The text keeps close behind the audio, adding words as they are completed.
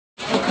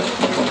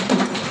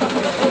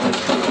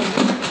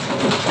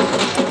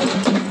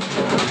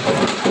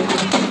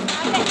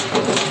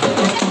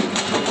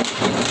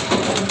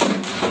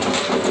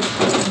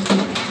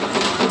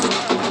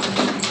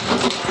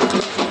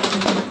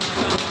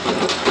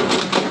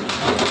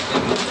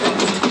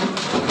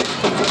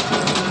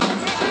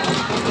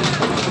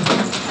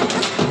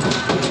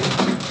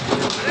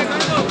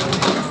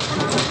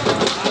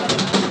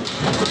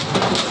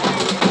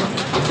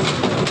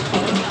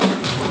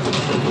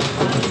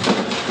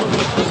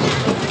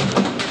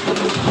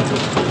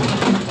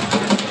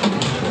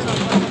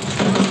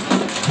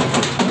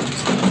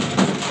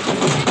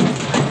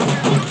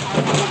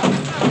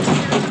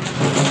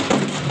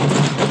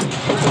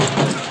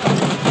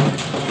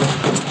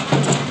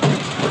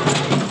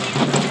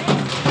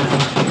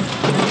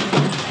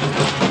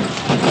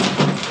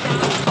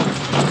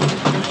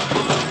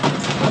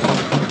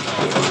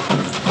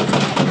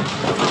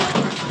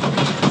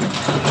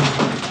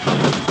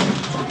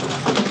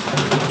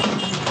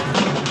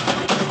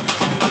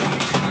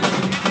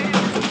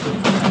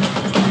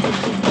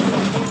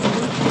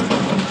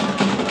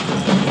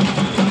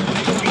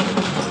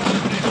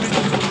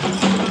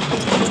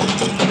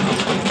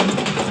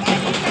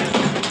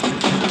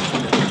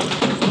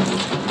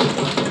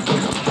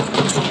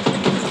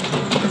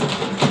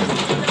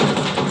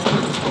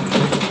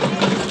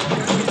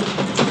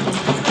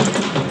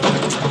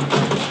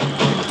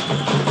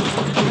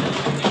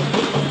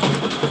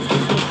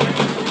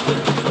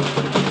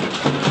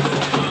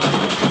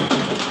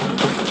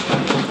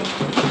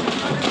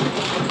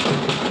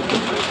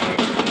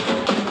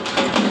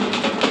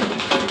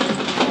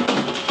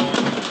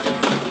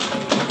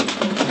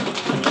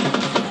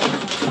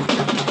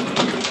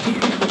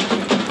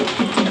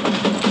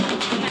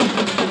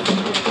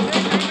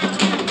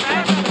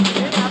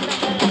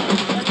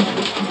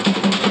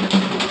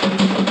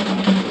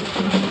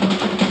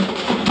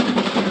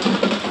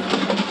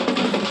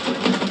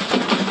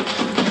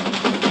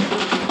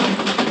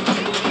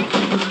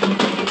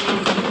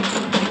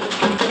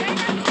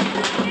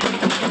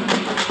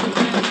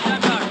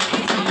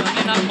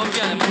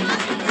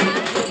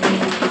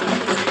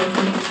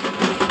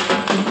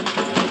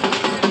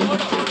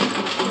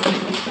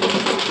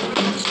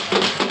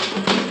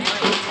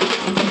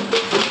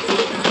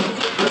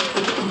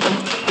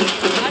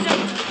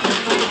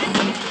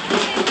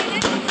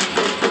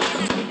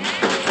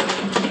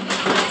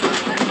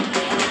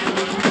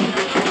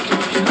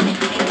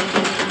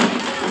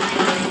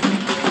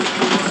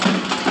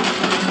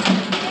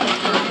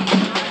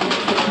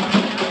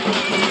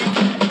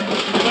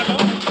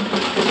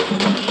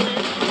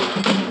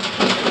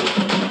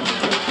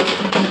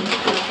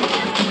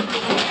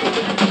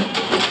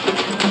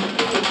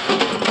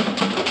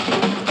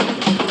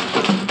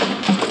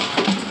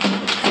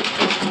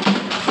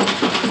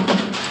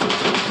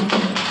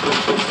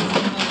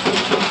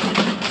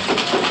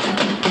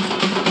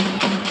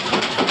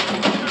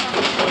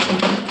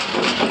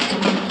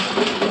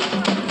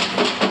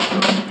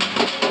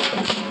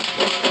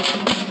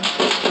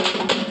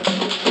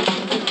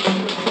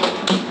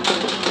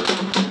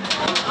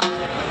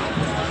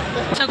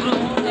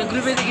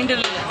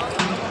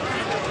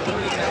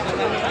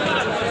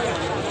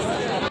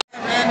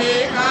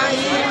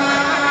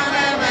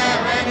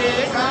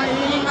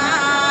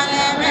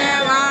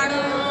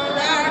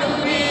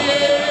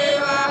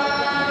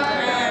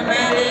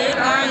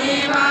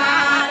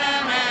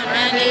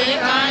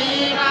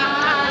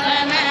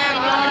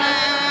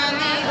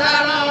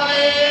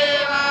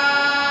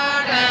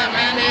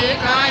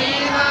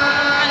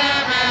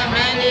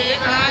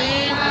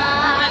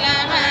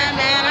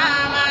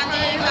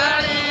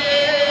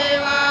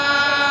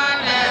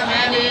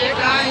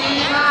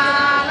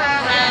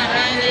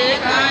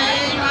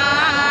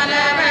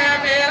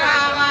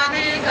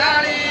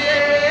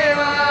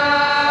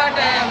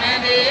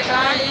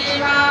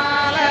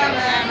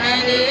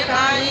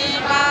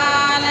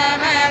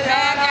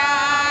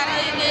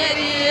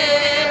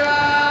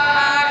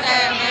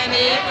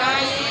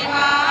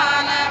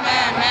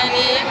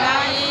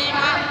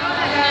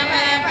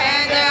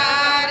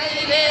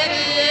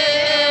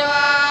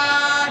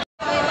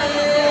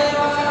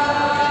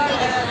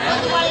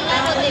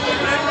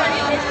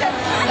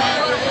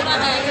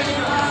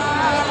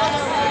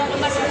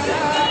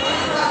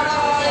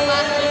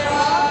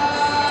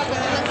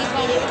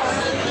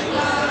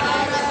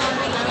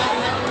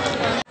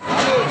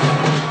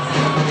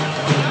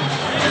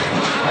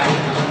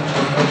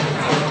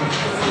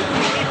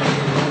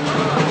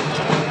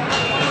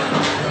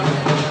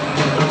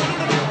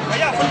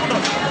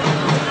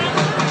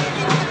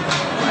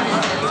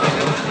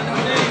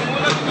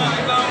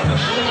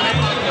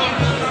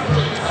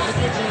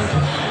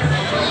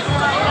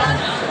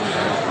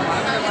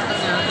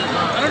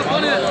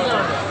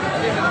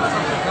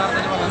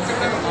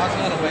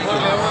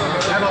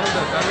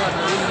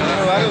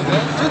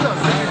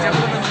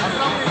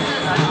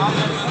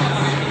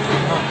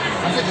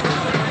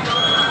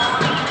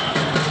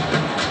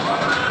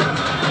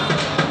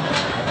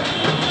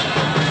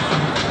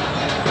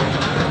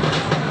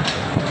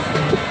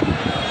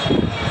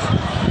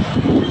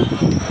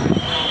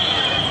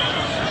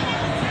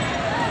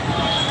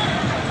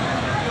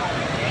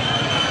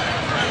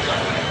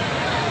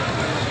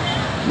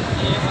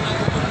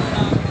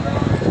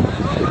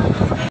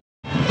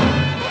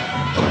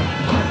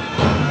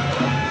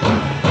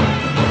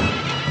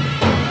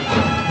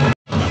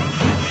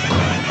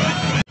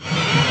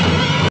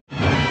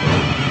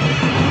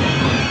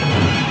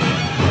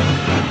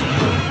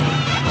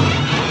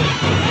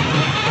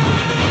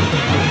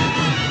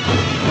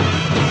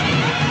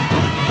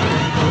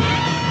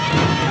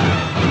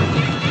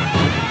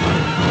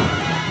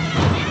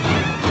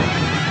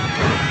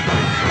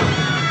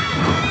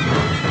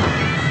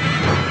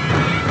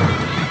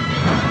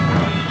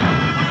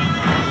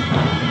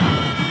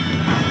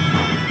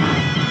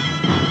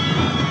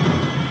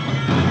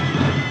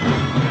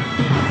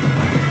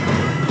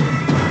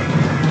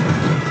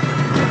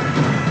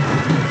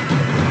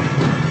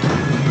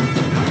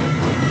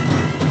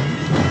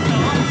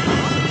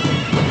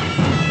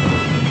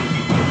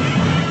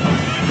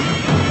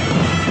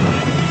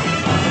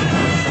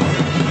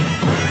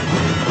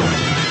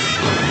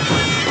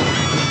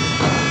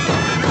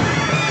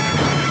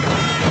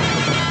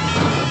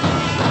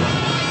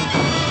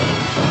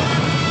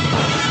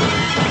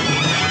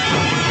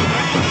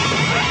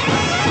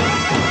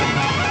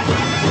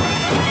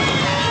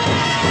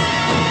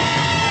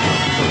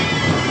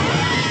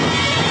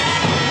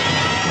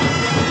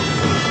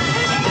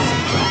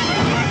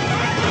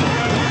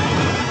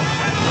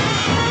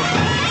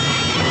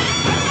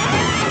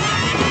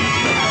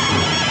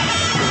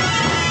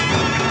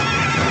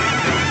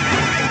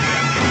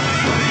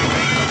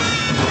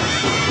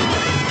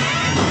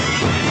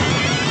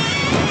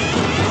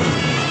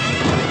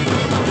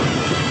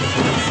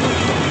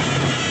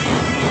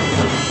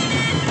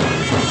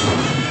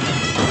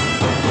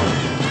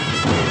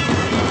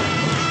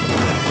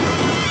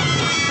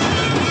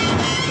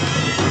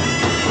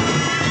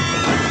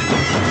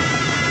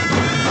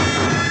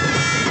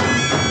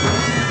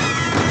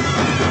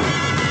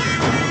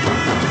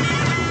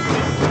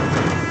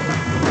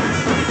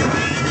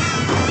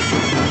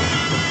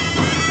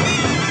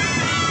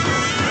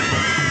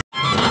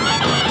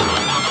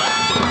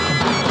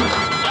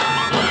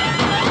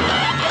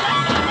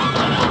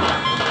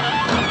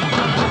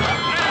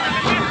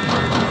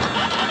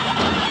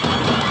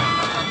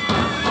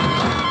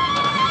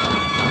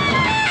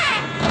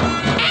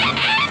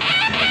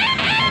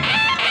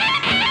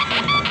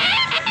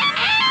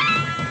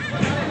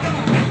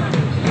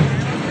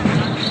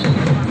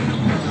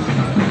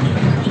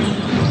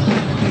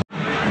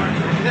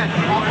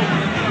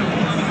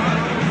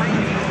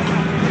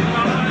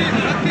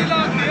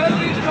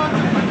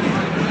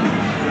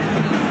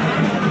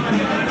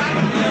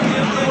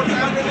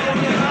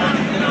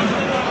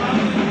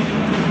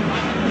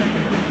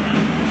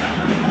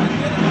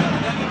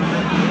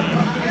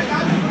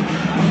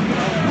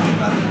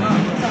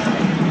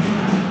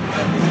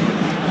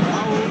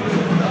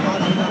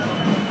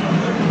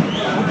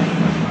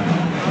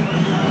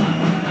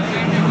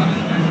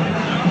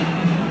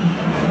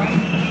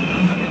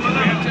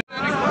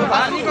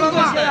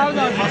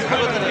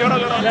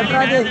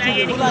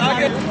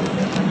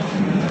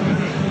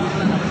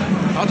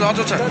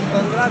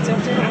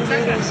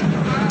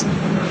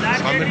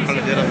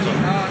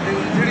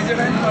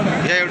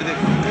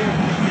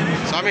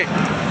स्वामी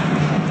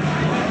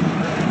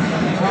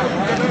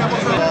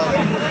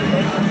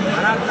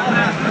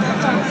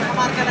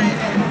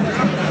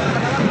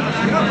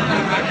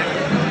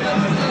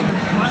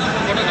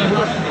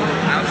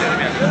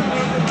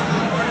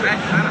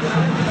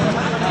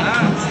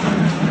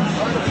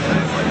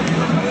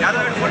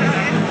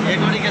एक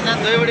बड़ी के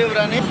साथ दो बड़ी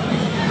उड़ाने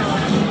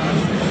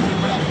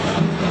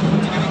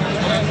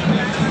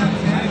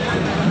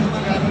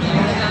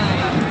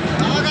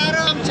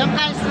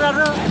चमका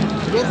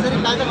ये सरी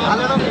कागज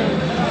खालड़ो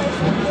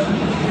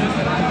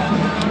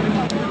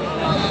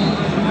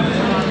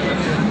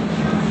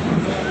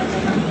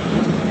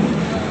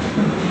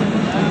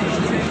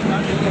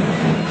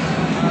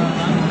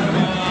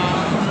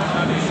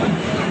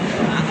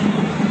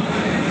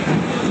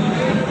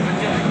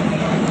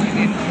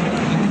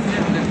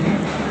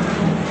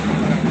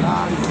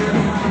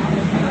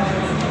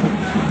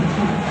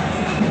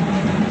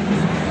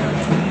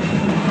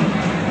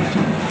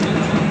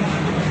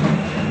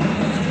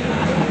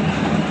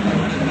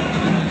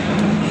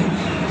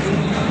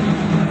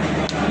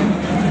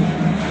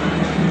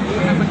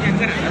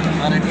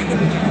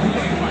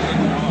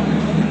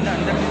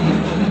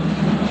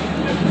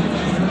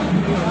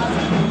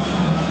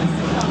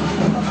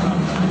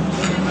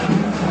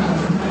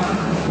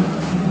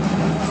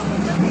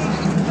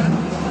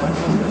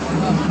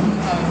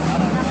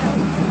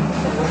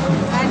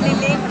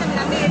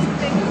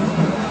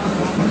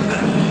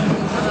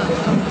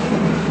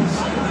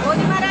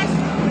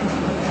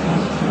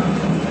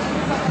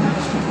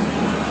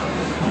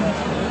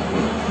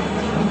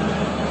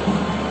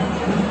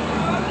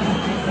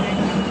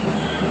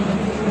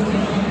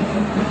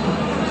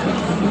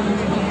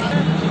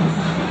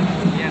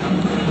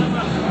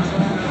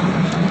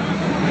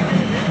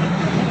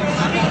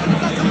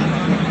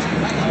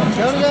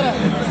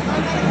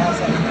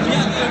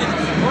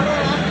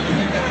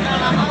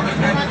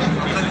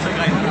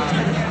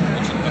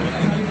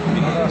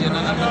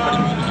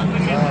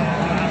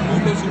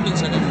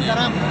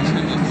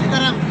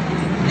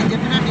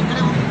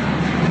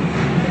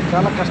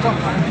చాలా కష్టం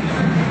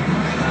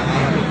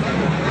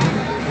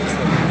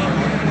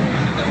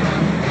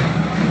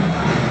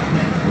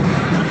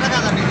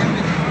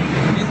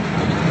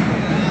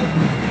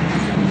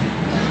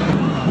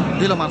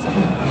దీలో మాసం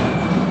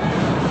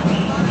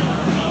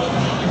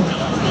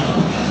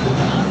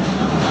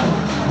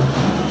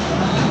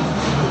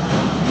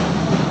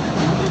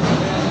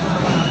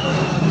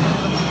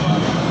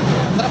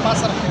అందరూ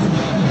పాసరా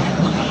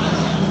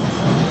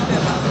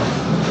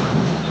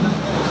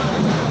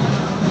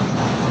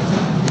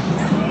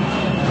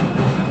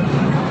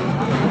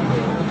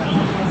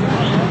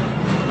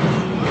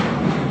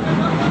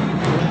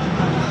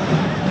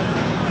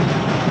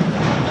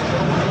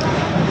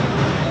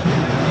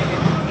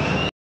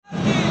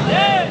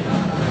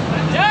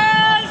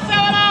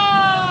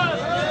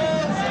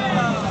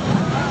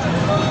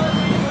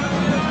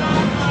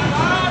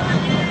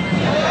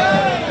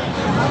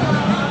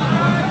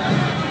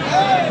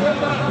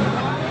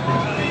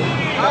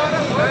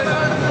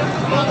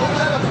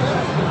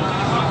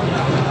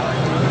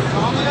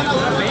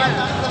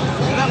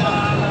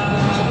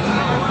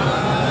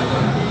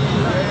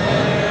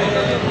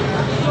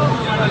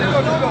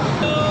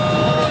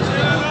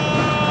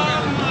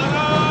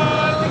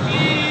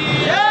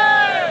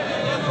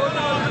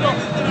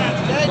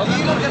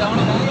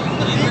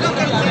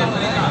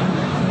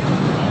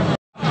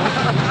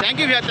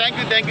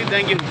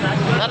Thank you.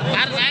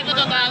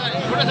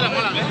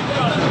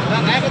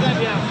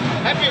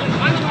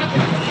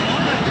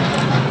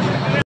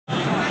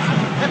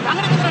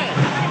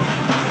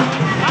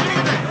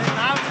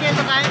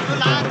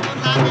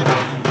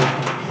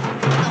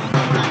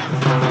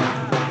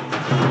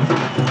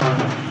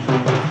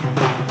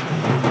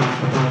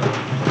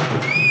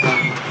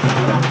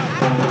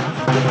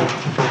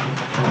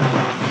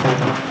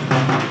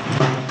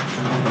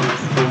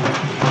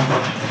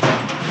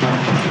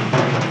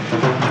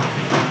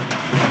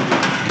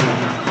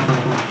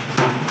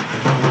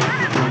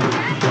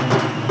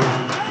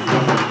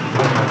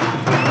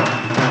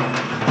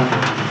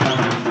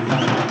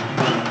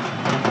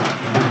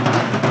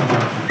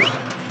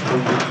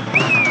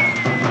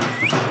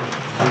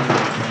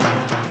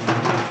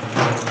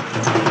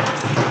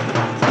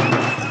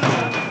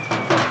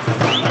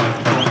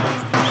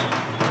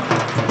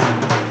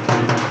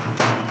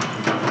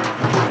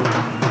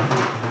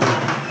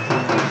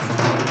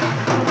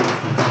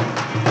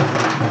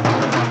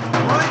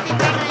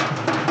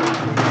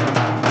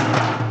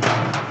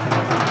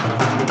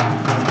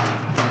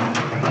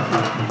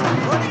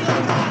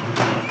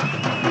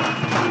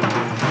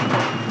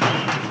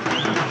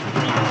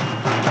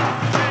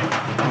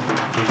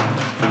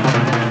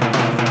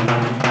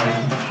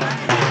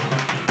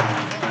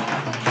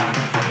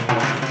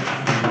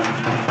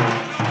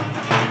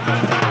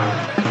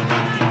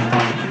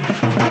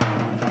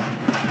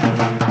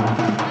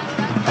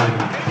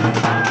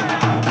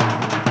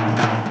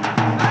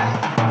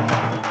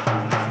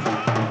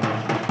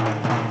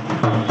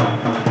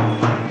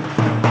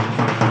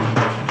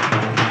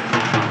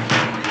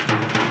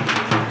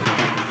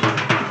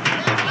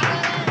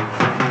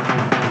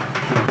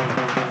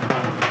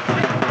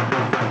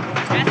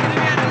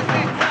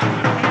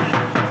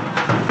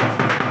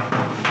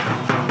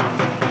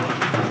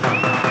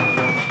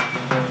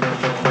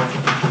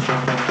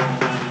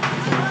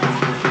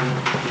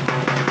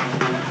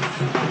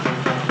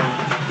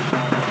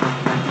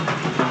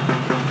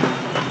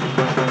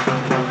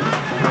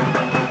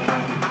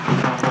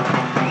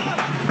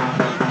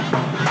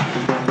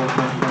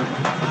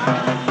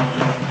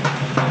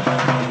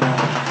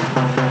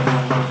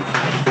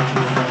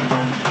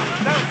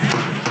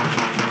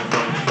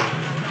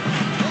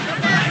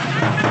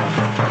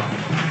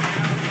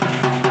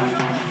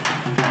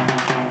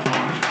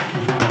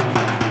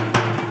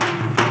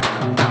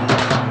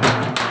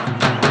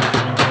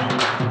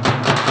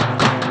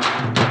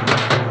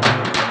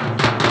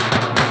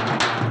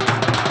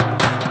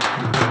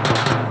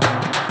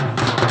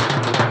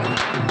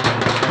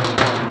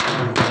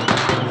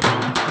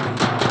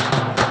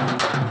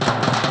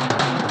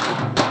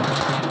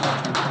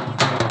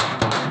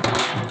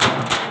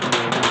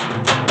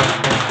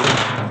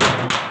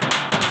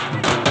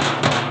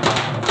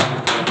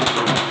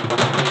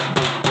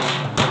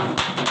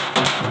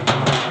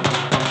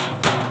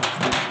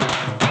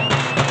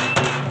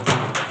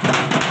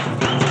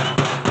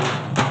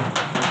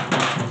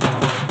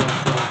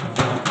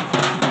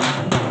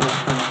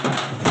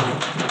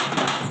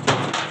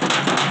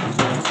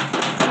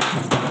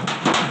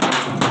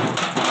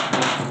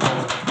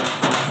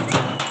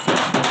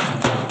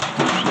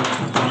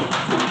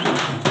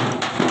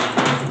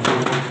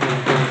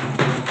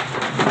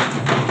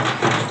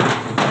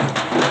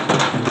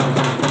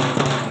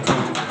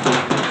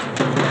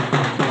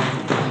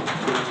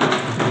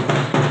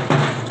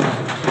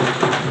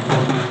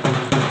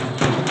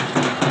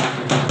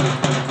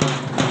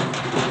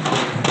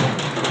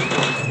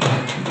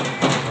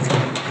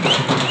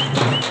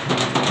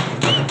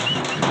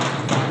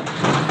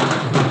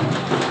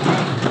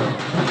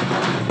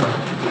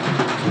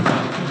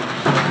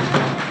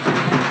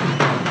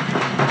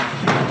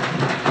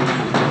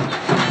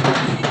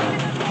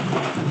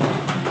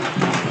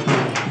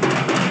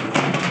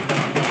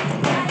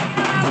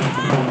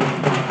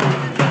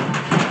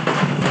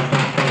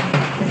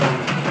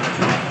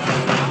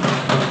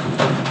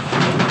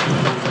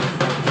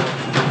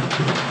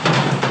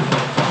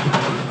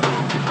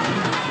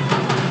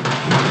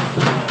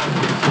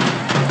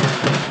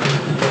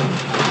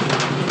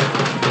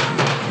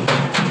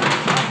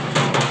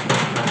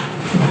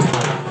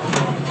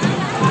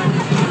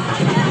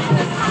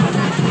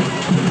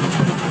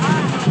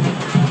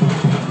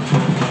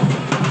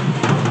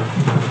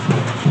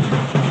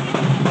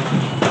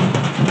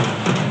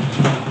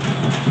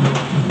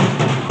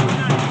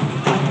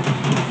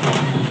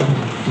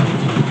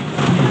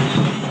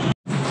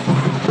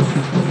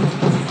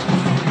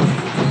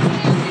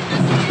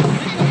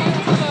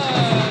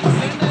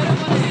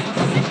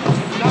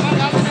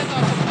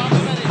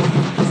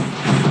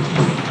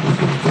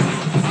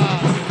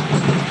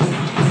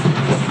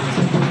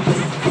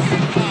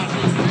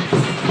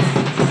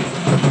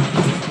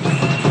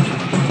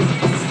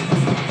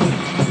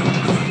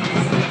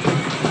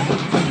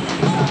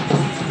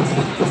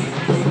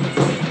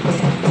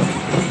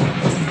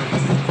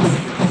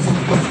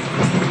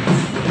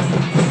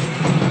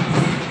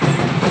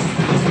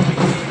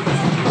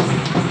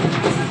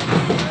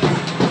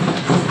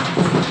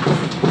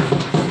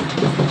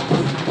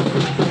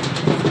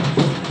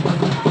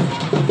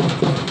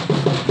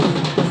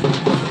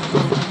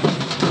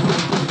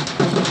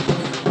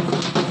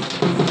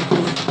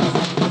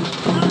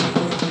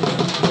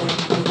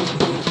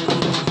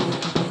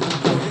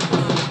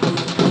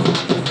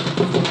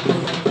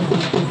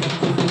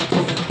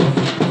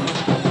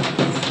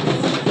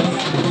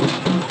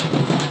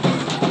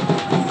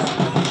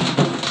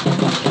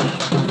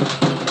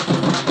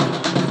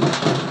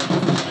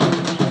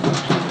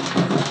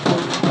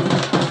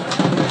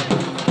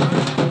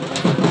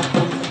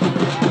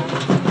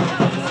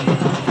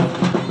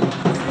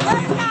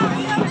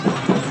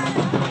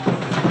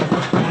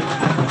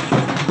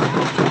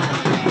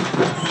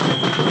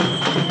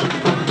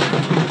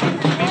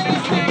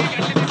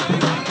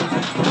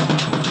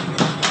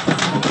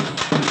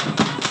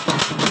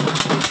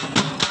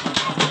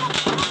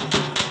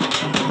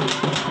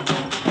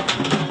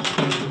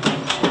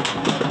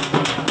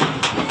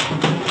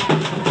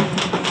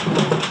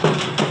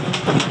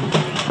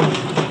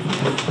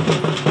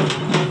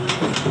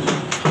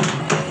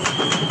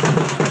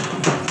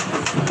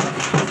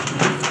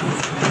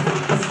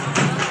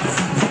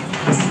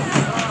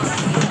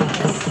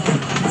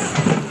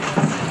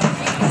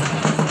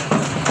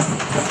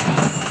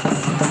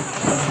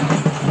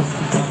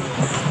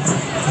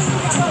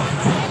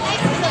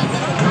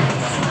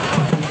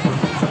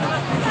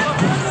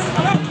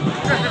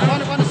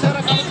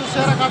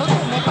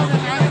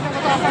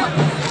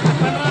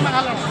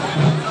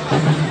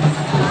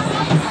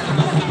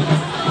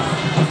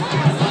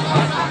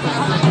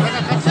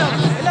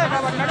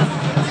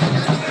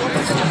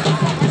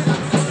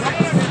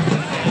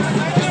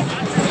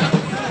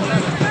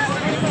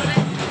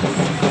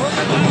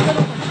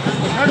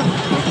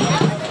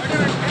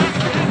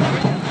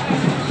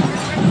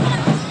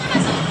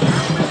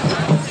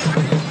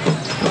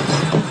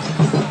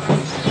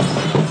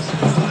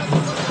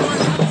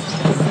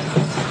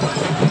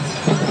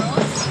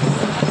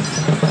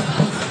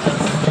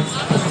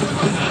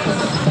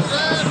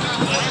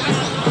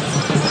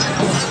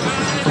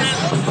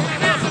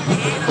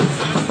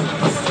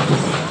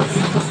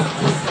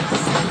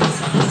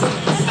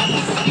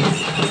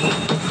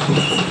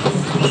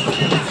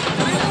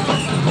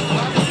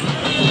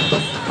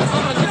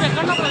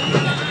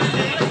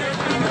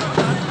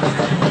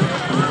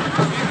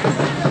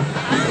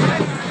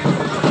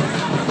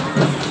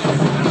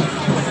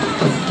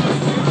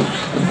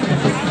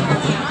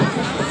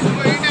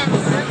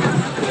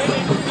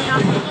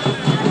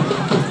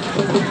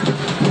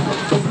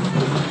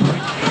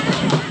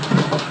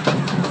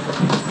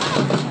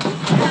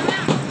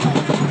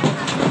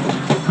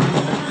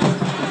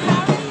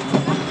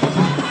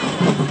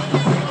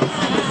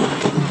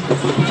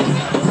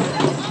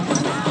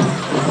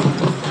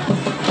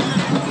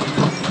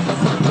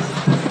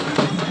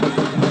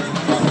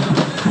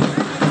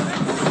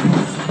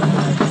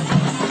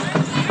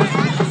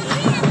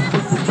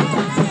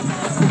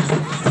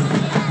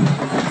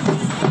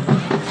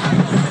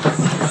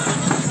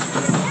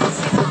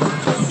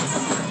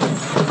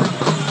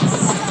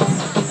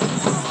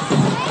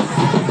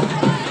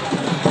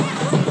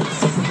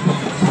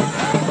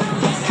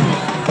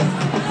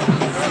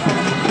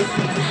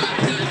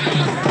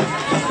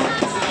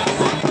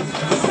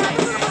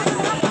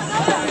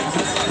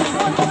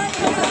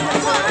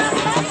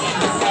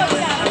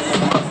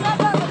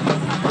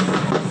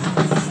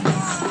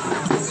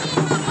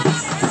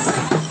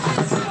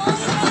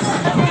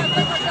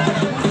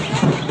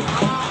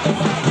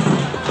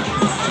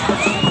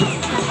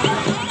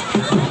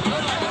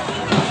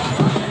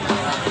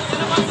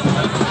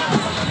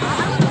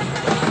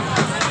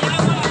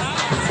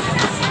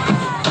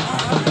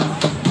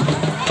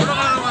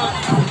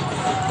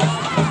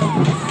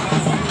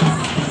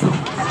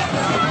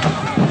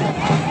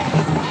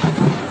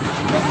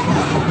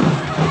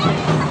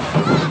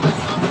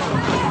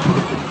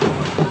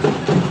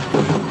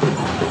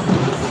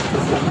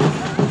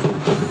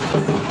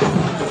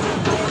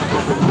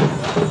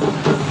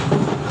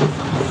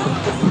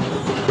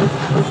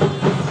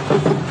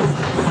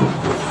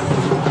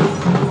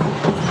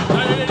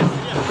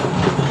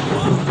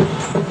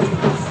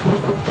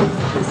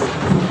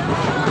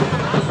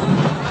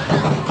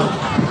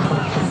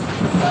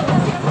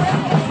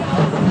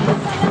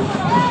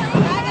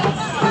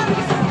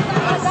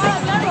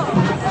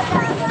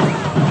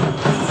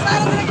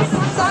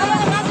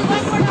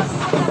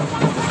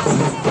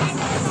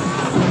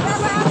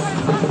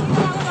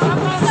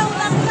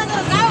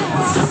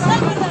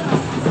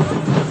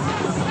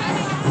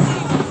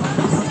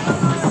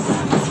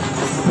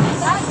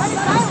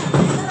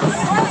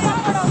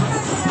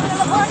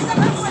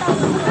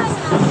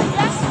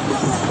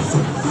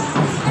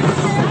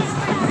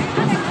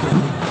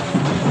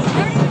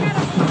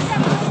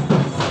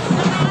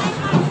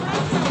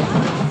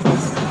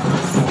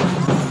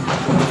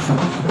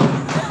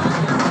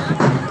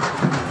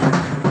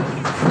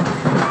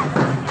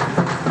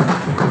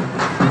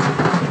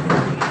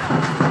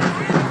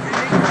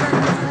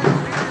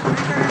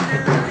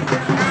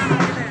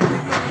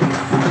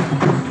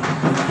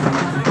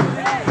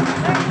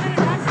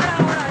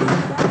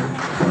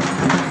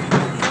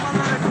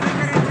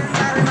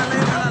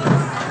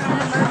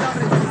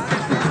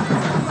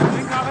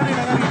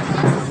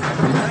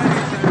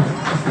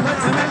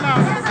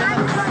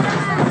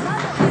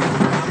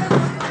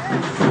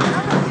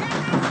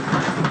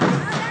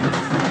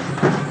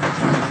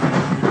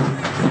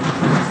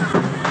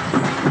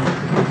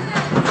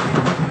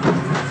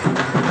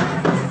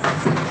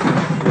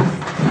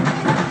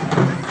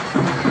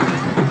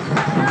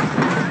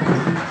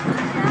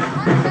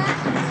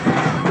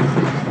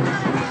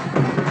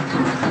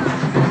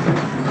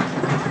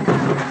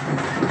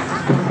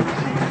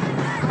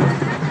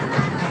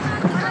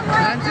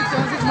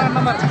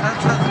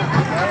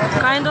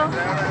 खाएं तो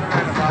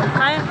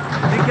खाएं।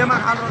 देखिए मैं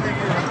खा रहा हूँ,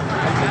 देखिए।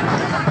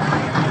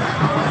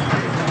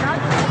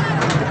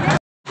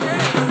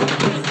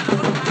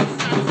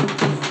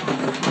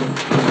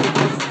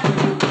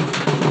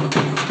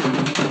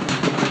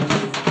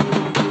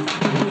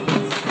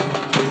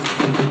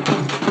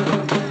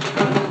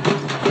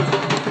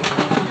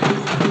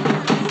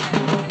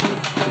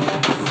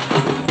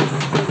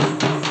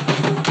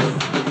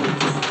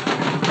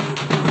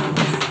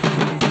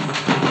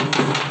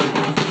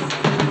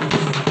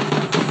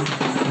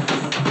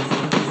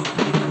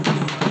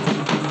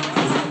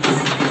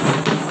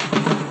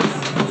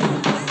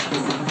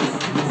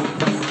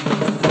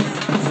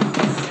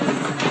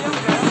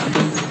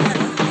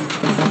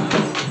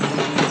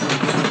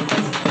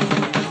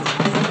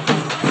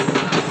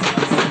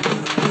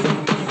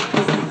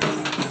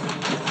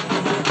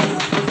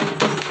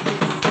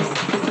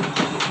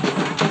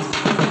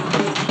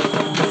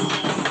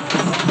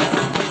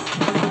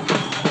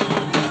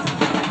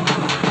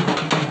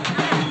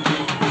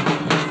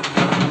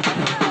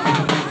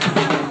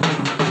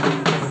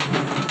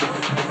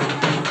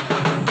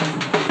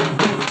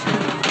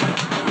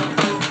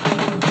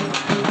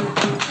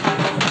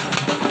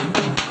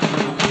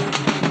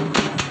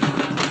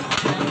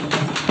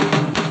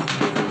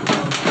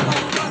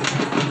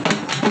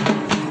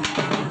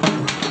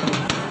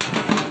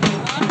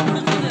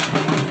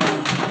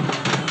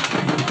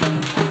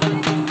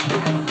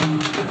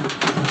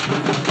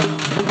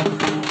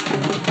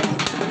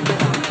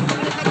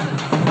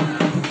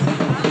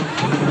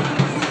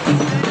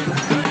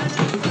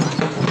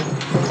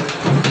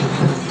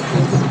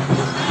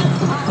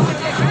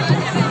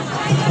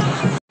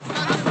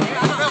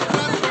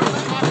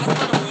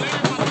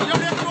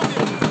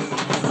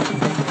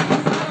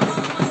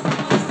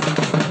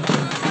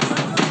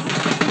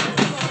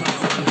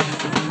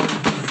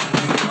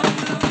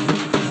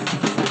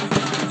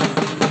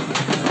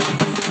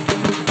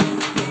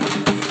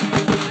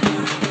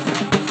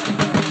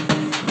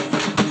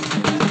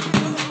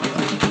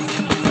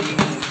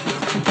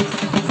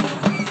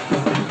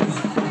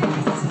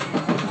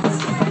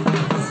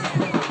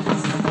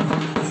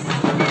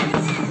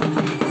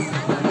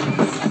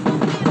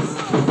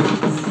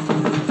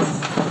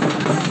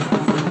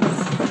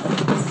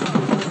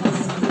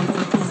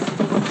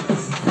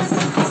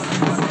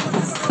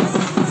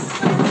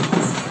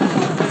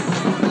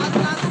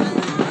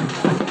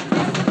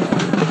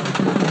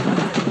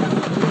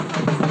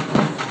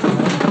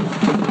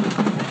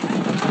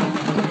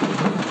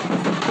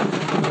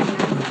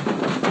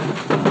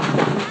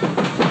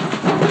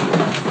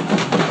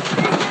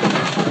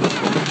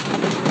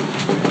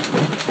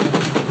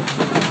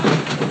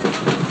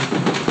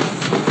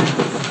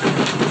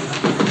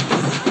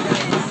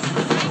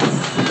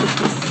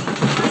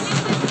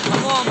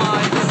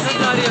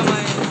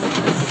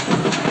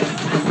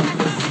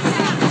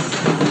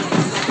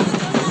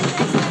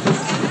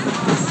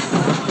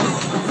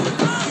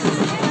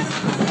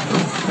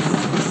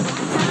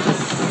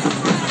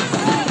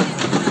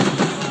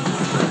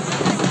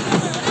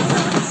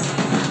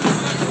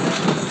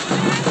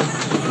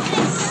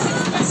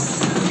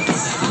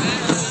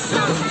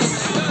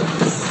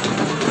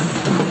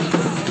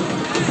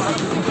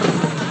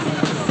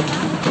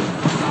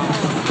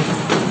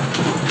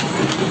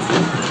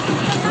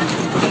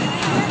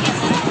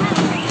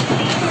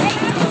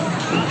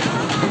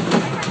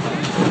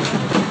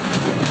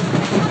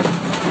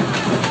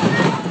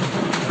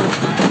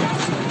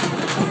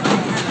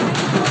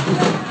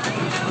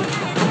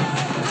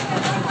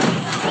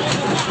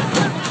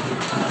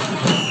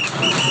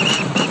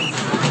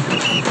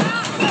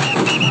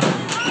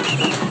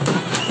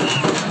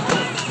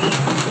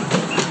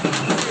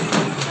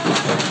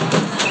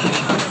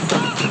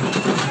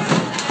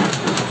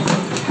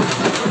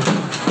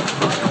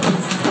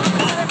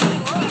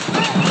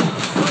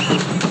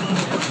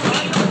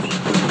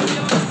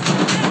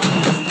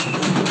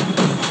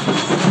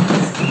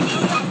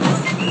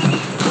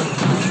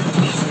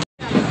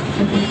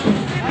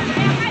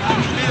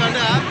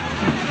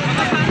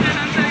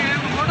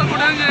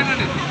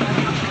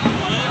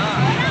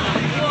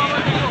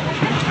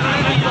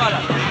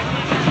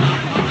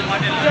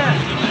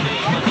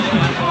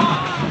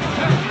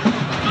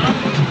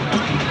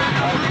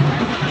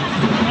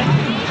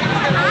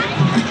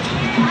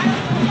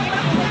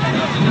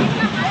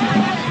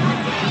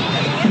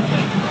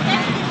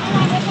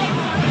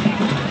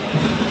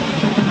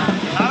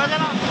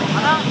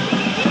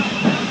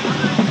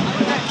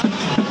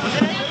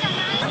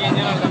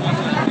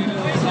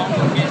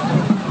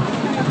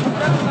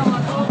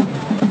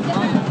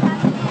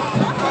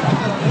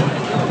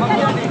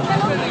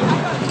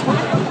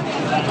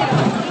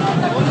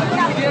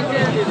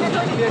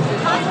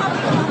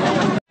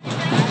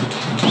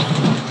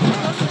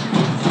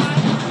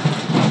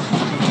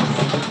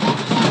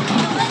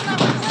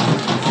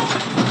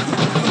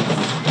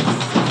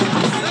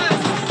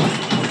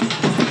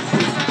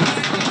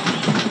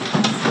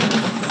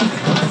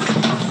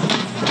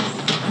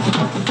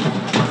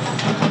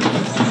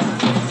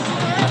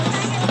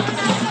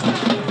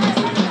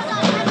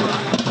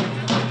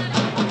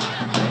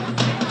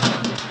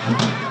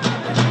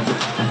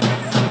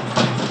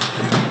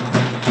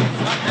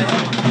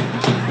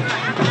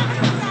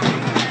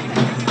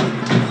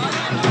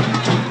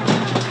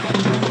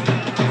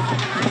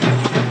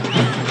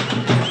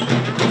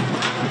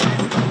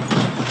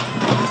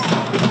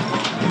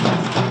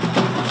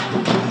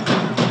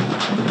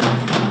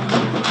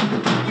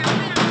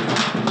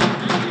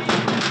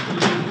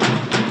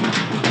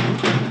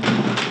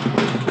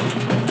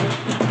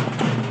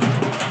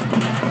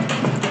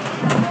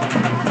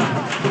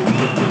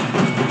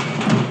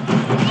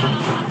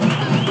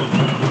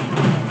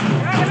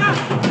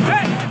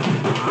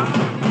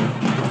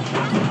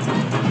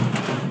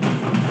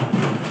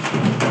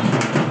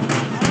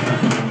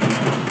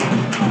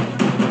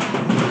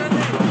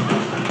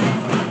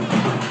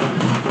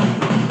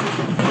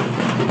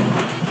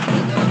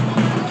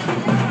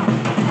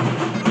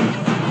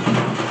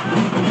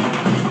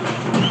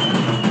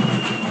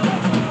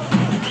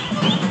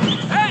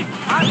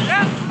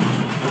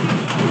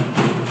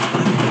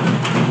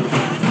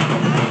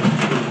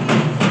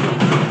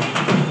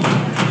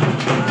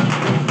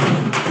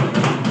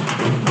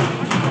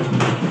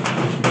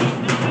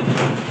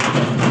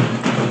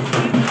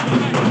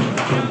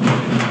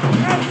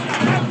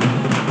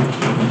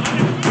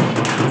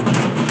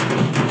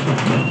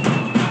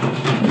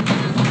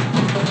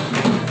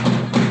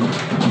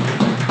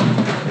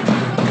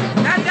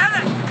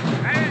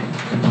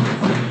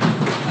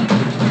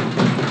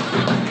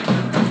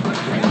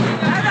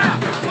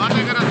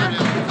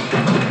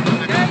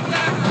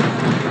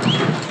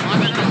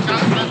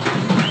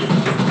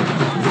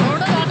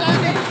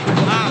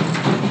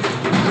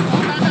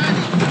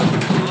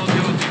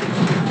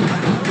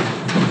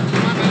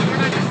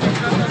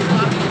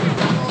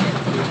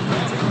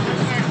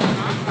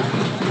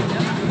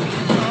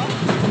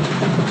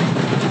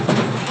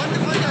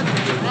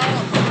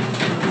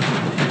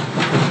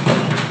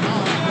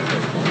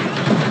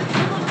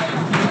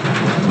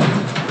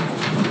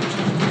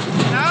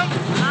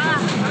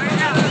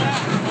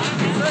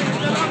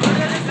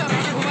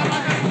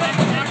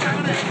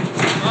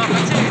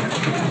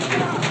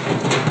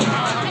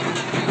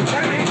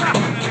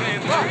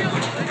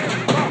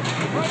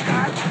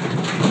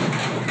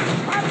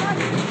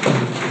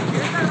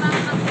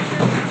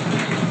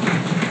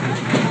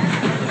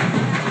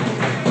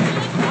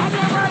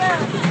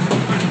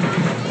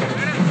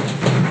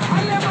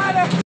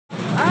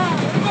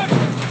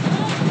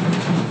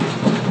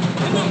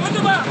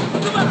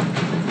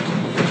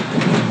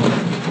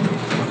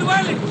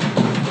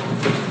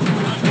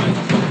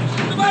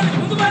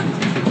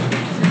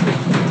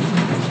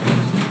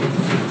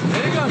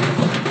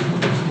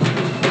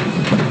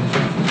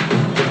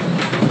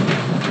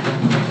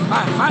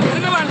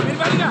 వెనకవాళ్ళు మీరు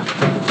వెనక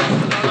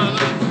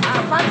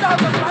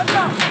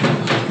పంచాం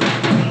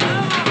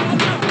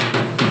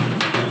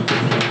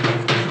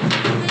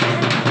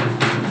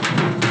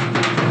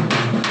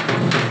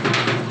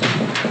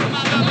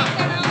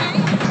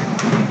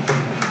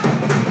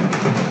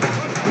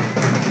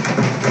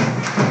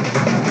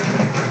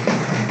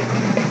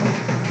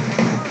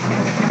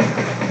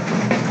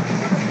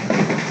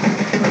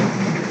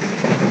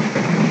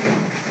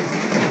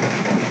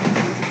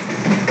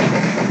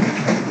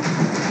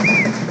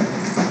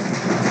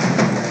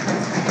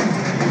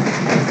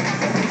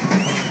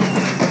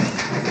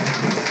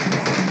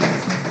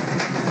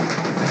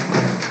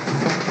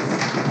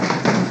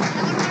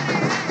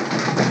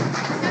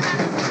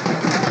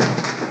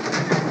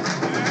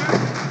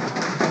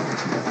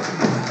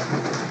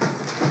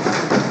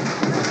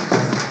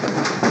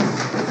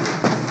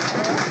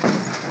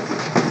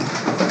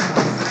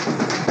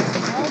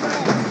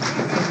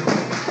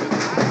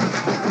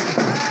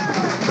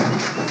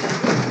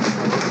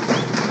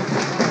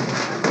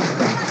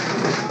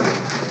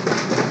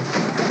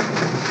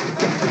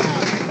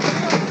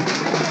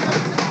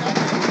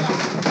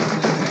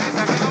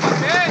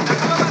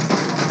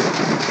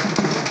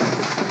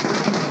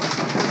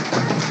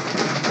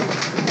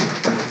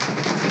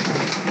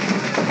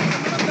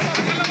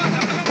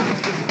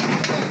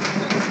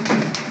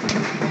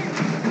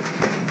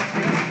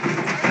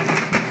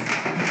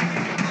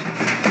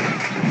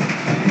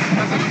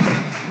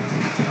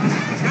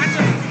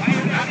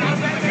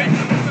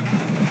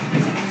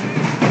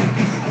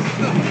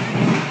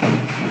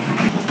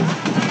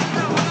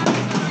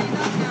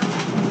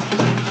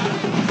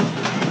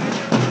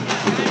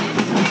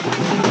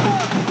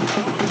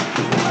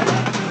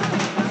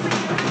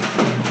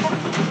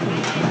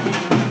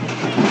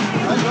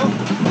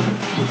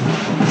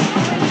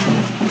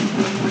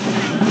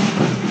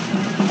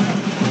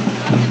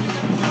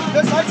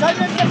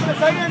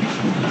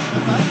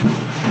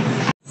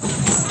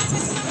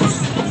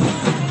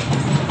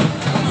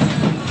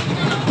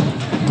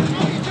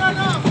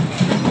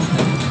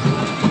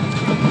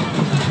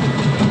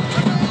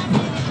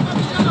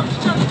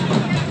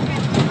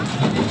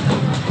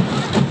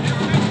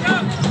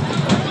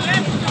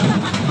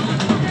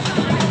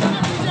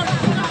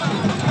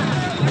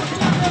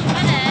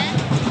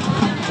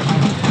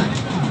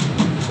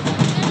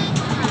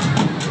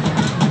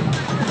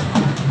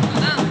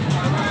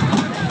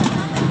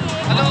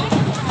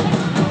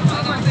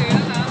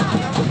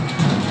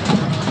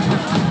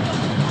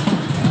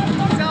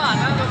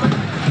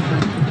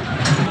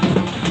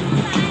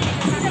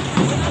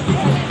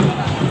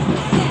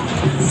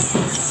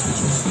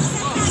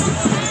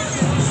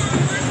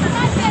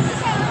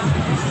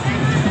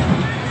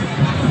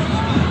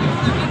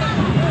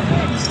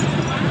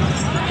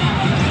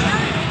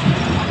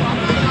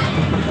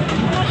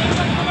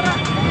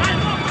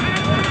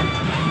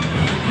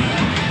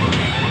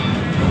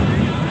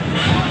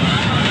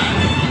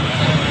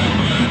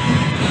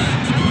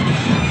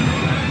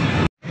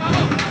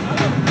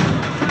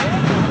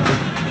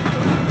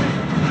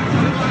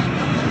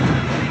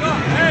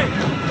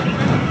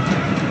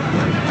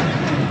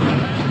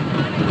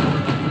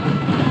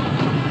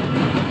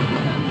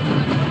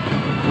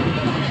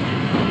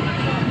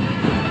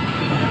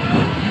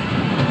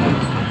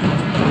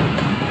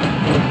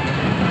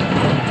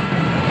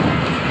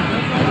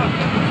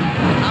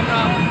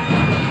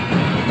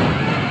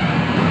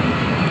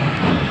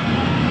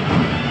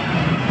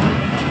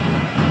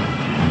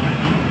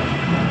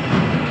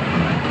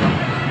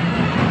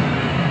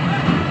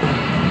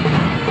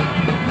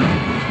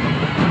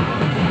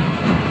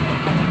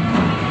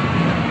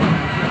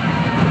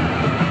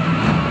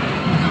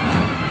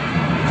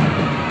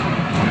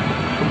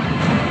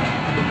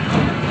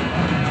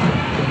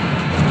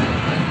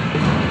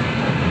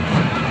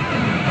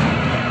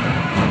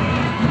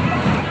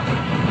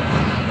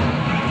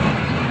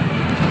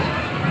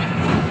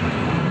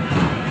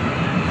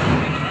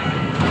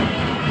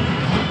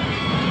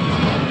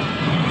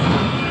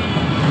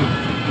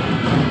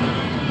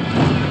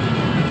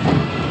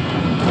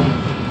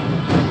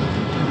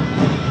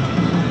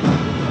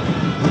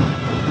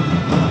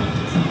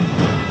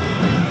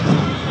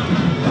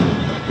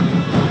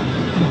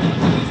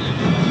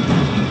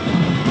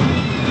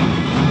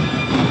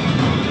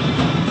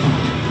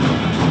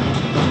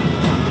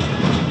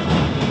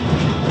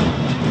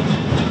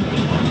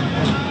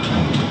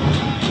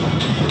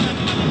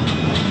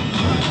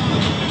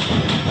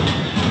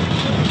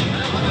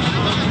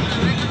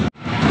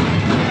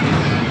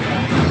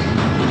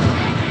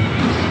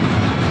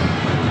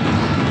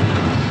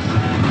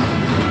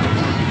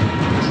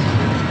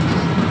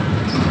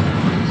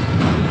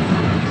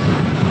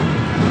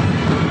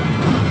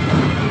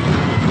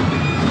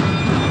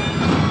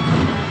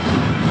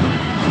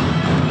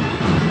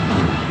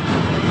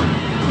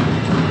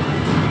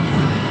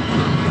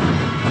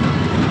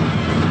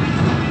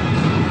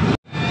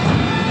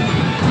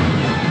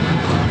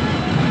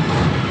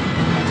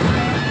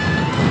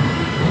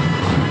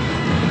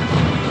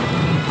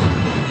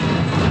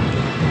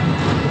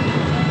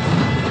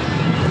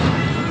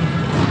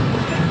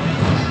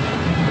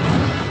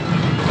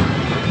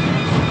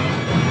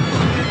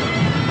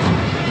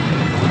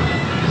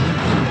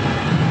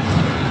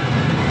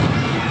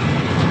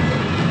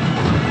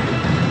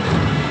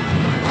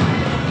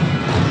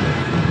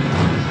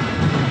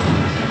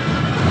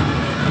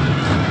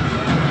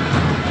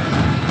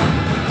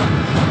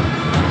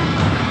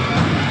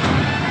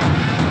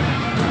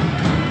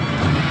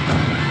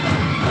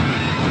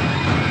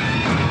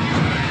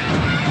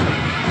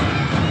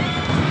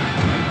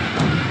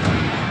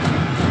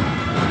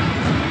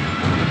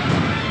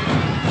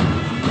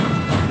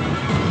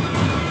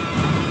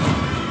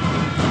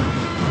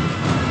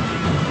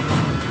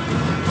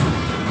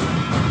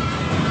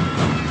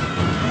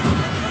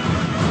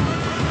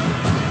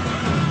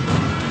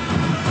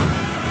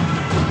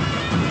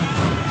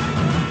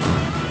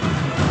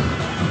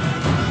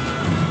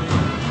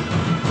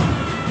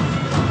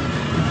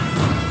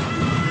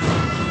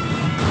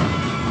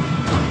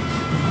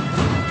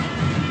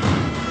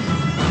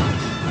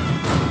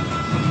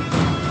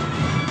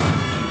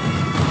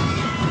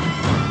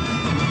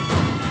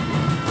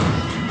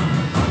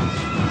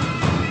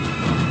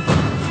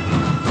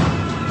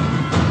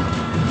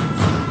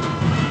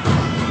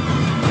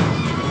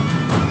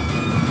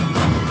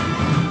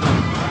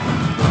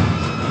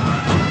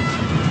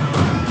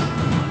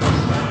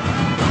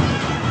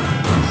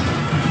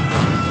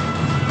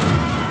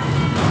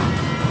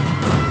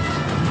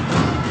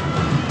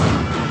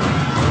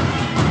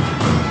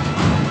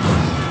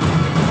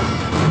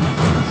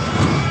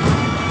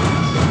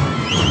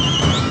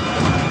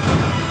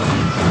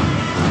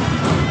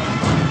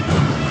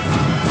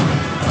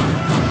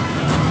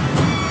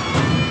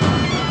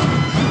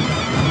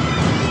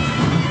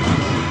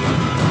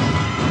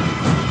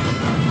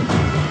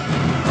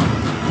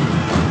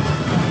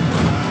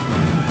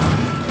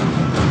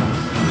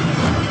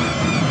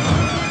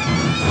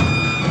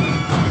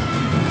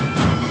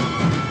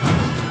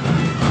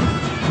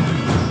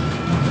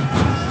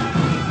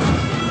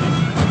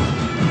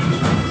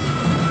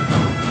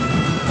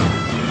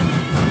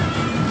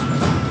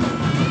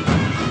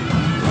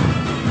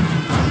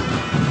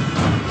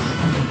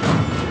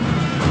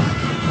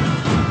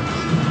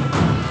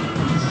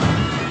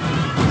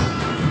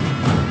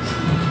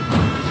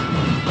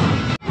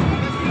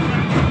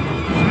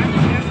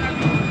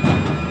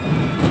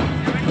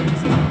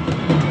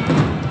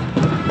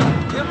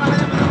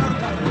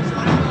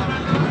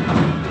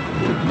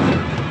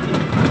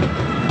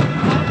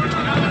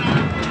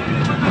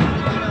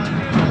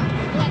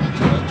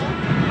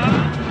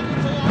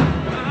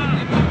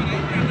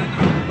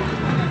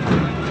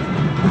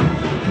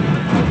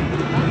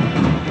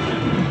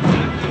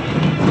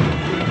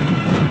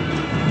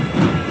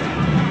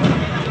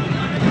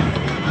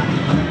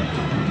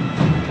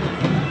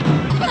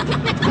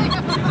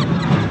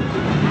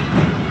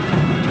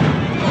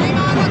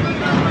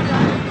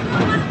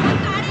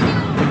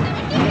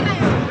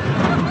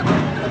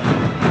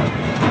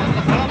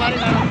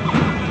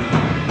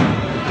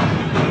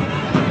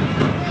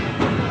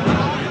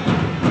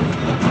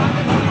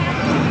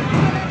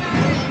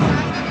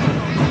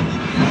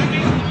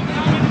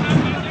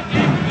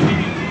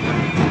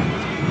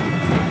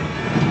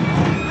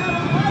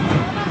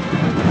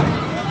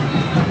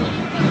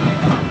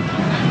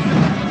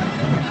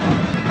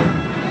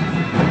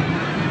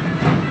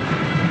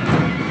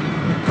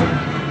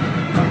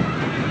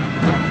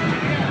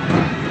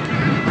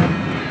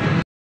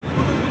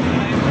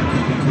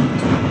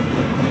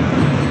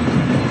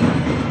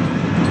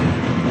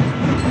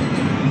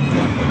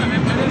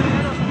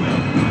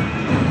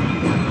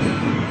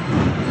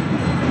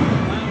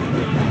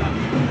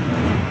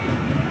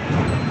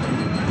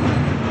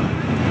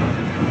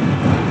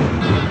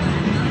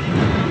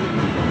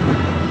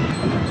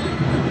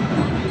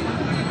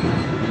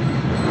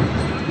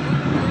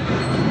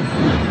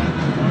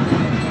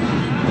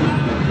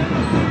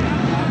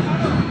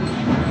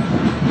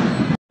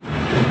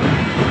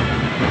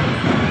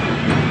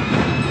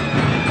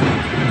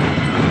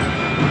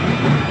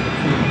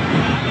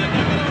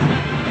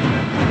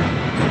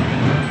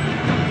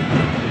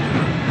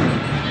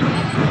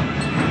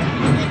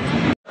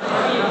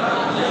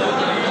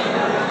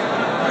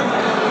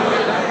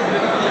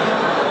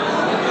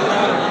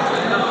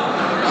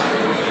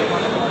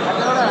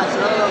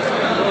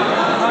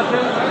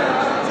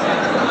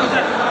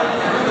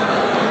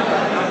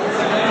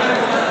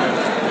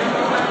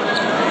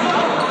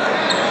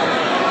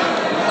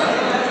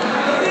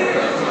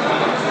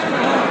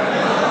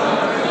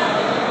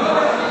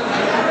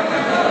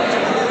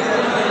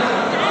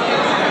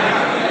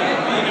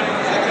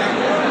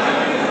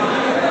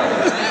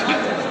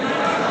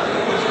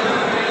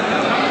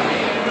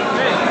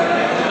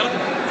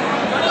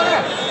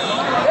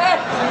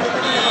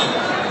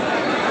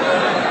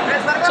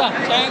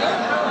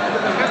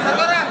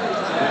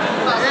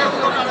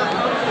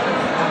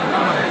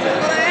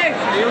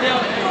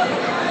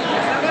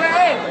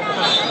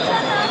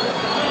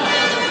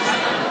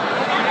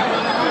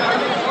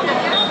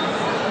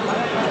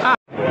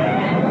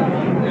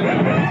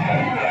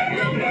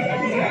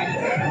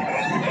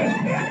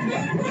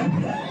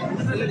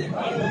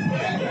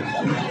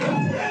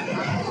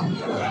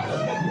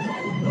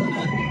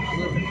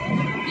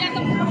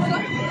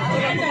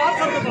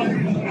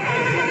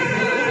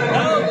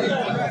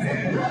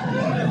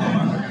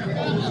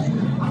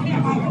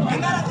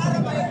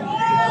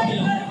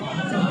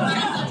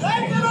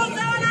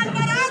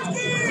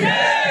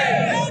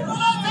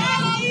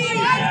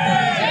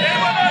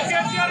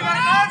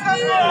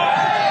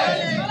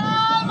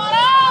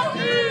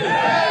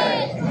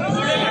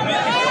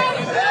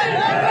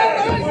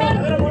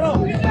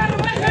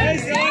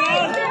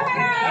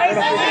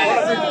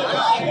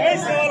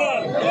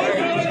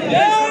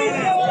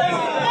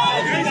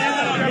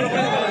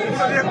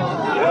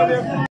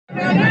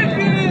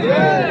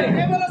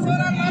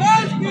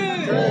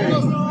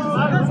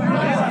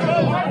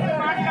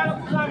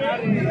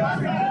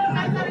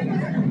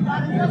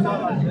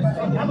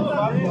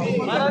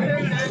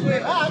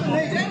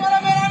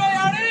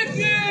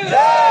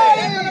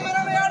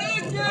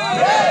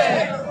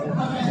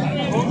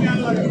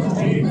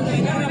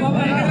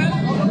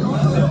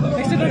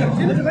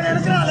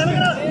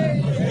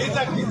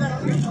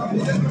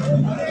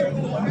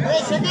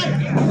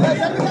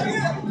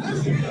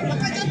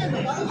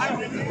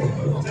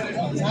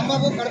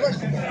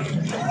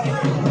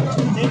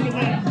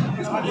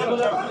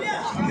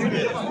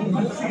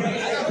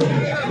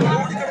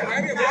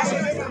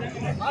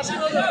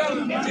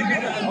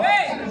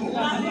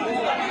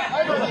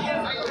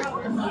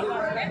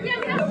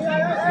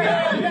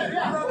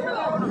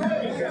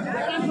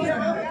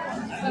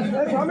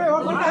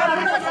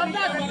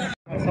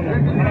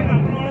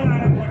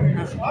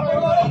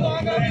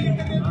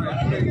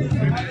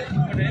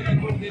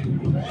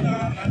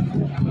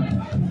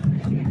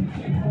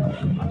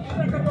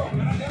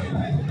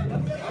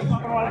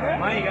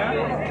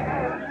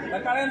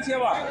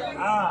सेवा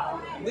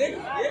देख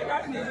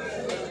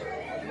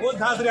वो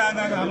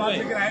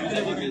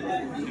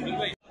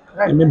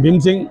मैं भीम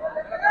सिंग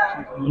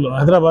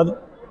हैदराबाद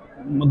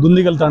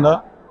दुंदिगल तांडा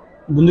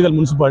दुंदिगल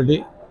मुन्सिपालिटी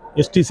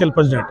STCL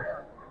प्रेसिडेंट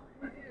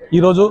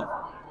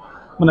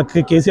मन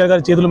KCR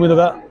गारी చేతుల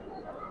మీదుగా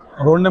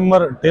రోడ్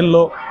నెంబర్ 10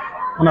 లో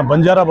మన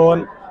బంజారా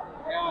భవన్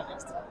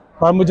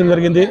ప్రారంభించడం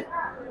జరిగింది.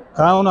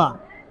 కావున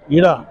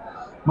ఈడ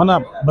మన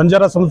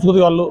బంజారా సంస్కృతి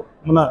వాళ్ళు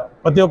మన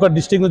ప్రతి ఒక్క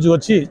డిస్ట్రిక్ట్ నుంచి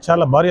వచ్చి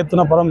చాలా భారీ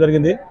ఎత్తున ప్రారంభం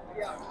జరిగింది.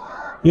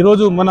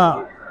 ఈరోజు మన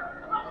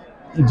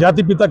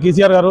జాతిపిత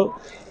KCR గారు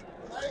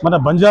మన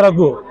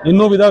బంజారాకు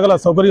ఎన్నో విధాల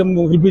సౌకర్యం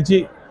కల్పించి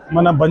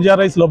మన బంజారా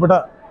రైస్ లోపల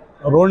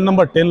రోడ్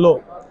నెంబర్ 10 లో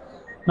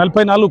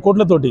 44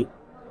 కోట్లతోటి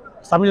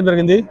స్థాపించడం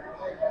జరిగింది.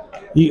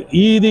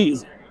 ఇది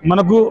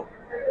మనకు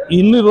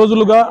ఇన్ని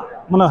రోజులుగా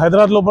మన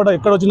హైదరాబాద్ లోపల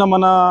ఎక్కడొచ్చినా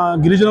మన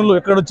గిరిజనులు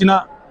ఎక్కడొచ్చినా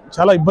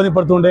చాలా ఇబ్బంది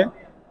పడుతుండే.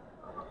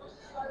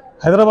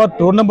 హైదరాబాద్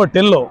రోడ్ నెంబర్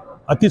 10 లో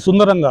అతి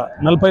సుందరంగా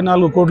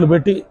 44 కోట్లు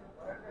పెట్టి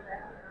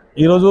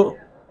ఈరోజు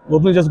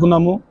ఓపెనింగ్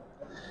చేసుకున్నాము.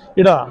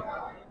 ఇక్కడ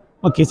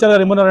మా KCR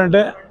గారు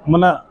ఏమన్నారంటే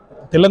మన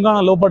తెలంగాణ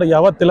లోపల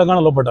యావత్ తెలంగాణ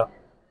లోపల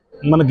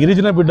మన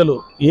గిరిజన బిడ్డలు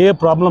ఏ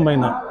ప్రాబ్లం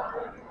అయినా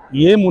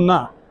ఏమున్నా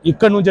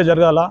ఇక్కడి నుంచే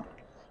జరగాల,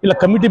 ఇలా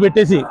కమిటీ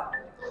పెట్టేసి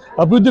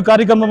అభివృద్ధి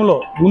కార్యక్రమంలో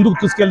ముందుకు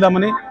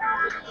తీసుకెళ్దామని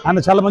ఆయన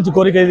చాలా మంచి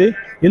కోరిక ఇది.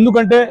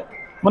 ఎందుకంటే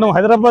మనం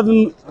హైదరాబాద్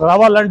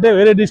రావాలంటే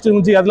వేరే డిస్ట్రిక్ట్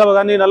నుంచి ఆదిలాబాద్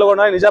కానీ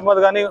నల్గొండ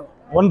నిజామాబాద్ కానీ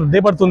 1 డే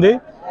పడుతుంది.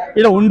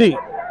 ఇక్కడ ఉండి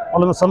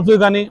వాళ్ళ సంస్థ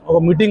కానీ ఒక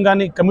మీటింగ్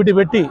కానీ కమిటీ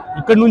పెట్టి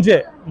ఇక్కడి నుంచే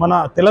మన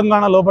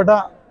తెలంగాణ లోపల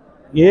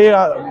ఏ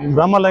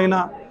గ్రామాలైనా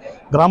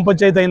గ్రామ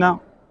పంచాయతీ అయినా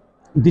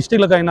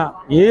డిస్ట్రిక్ట్లకైనా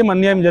ఏం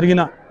అన్యాయం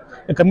జరిగినా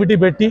కమిటీ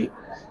పెట్టి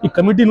ఈ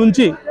కమిటీ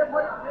నుంచి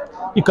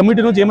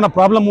ఏమైనా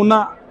ప్రాబ్లం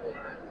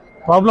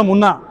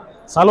ఉన్నా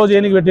సాల్వ్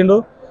చేయడానికి పెట్టిండు.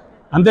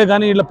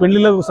 అంతేగాని ఇలా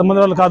పెళ్లిళ్ళకు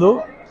సంబంధాలు కాదు.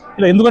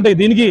 ఇలా ఎందుకంటే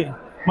దీనికి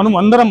మనం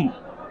అందరం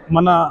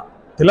మన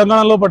తెలంగాణ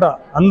లోపల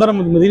అందరం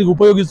దీనికి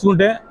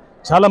ఉపయోగిస్తుంటే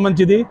చాలా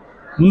మంచిది.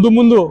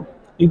 ముందు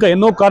ఇంకా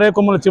ఎన్నో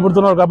కార్యక్రమాలు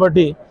చేపడుతున్నారు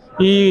కాబట్టి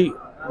ఈ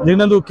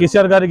దీనందు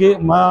KCR గారికి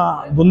మా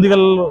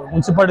దుందిగల్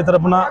మున్సిపాలిటీ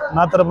తరపున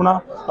నా తరపున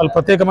వాళ్ళు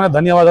ప్రత్యేకమైన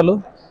ధన్యవాదాలు.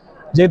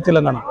 జై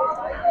తెలంగాణ.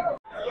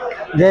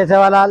 जय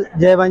सेवालाल,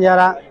 जय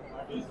बंजारा।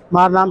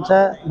 मार नाम से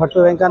भट्टू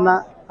वेंकन्ना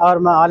और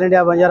मैं ऑल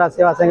इंडिया बंजारा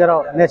सेवा संघ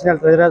नेशनल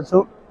ट्रेजरर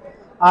हूँ।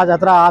 आज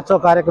 18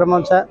 कार्यक्रम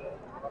से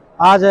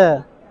आज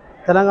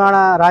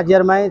तेलंगाना राज्य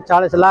में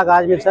 40 लाख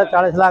आदमी से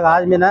 40 लाख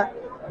आदमी ने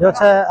जो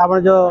है अपन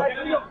जो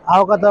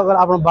अवगत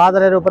अपन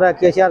बादर ऊपर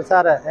KCR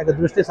सर एक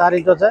दृष्टि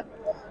सारी जो है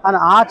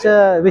आज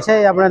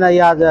विषय अपने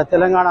आज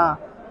तेलंगाना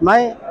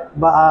में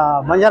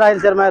बंजारा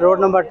हिल्स में रोड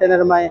नंबर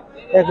 10 में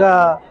एक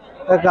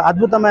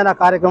अद्भुतమైన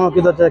कार्यक्रम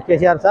की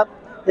KCR साहब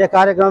ये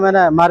कार्यक्रम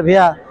में मार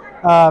भैया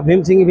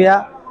भीम सिंह भैया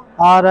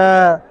और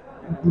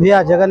भैया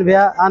जगन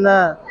भैया अन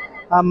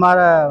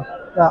हमारा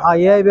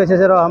ये भी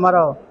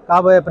हमारा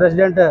काबोए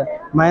प्रेसिडेंट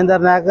महेंद्र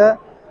नायक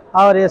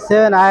और ये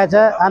 7 आया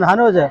है अन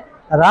हनुज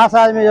रास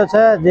आदमी जो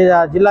है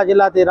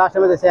जिला थी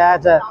राष्ट्रपति से आया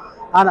है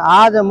अन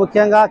आज मुख्य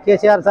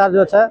KCR साहब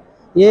जो है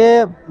ये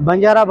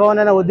बंजारा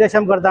भवन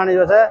उद्देश्य करता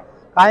जो है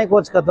कहीं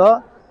कोच कतो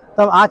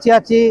तब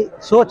आची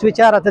सोच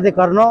विचार अत्यधिक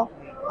करनो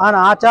और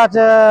आचाच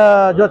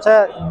जो है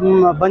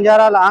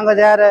बंजारा आंग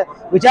जाए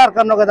विचार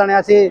करने के दाने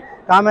ऐसी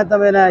काम है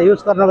तब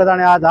यूज करने के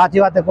दाने आज आची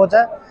बातें कोच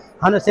है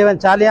हन 7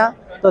 चालिया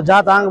तो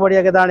जात आंग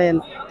बढ़िया के दाने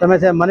तमें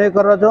से मनवी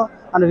कर रहे हो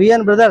और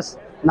VN ब्रदर्स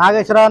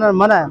नागेश्वर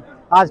मन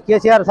आज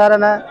KCR सर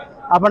ने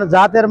अपन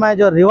जातिर में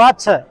जो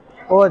रिवाज है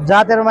वो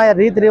जातिर में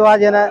रीत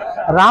रिवाज है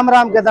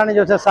राम के दाने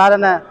जो है सारे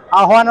ने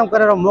आह्वान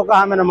करे मौका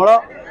हमें मो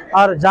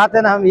और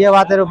जाते ने हम ये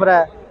बातें ऊपर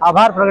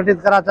आभार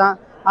प्रकटित करा चाह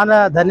अन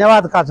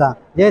धन्यवाद खाचा।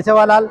 जय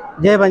सेवालाल,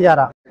 जय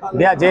बंजारा।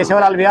 भैया जय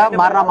सेवालाल भैया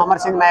मार नाम अमर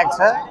सिंह नायक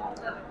से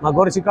मैं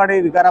गोरचिकाड़ी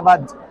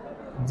विकाराबाद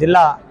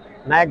जिला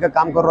नायक का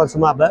काम कर रहा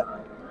हूँ। अब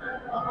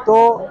तो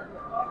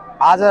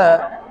आज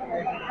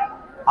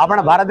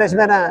अपना भारत देश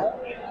में ना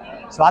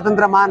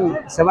स्वातंत्र मान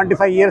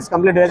 75 इयर्स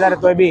कंप्लीट हो जाए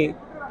तो भी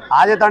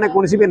आज ताने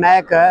कौन भी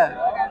नायक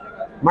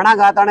मना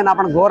गाताने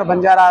अपन गोर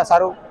बंजारा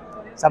सारू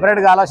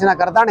सपरेट आलोचन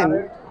करता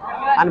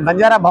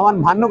बंजारा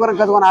भवन भानुकर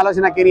कदन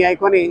आलोचन की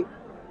आईकोनी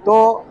तो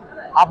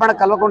आपण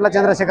कल्वकुंटला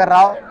चंद्रशेखर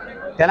राव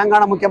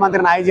तेलंगाणा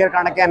मुख्यमंत्री आयजीर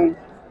काणकेन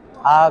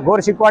गोर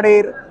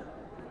शिकवाडी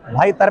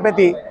भाई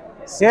तरबेती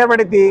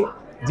सेवड़ी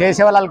जय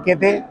सेवालाल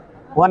कहते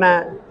वन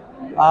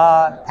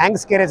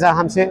थैंक्स करे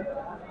हमसे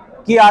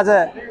कि आज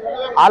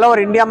ऑल ओवर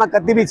इंडिया में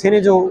कति भी छेने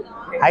जो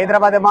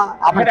हैदराबाद में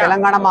अपन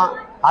तेलंगाना में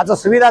आज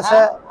सुविधा से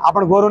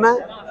अपन गोरू ने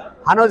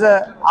हनोज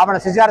अपन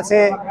सिजार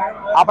से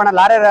अपन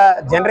लारे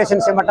जनरेशन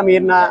से मटम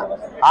इन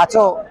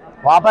आचो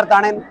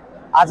वापरताने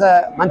आज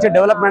मंची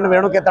डेवलपमेंट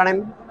वेणु के ताने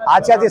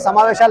आजच्या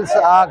समावेशाल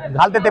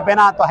घालते थे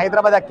पेना तो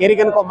हैदराबाद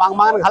केरिकन को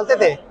मांग घालते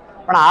थे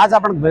पण आज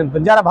आपण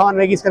बंजारा भवन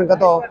वेगीस कन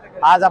तो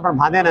आज आपण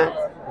भादे न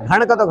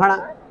घण तो घण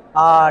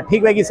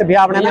ठीक वेगी से भी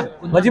आपने ना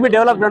वजी भी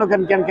डेवलपमेंट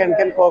कन कन कन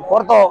कन को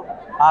कोरतो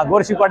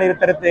गोरशिकवाडी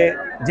तरते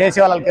जय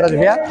सेवालाल के रोज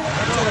भैया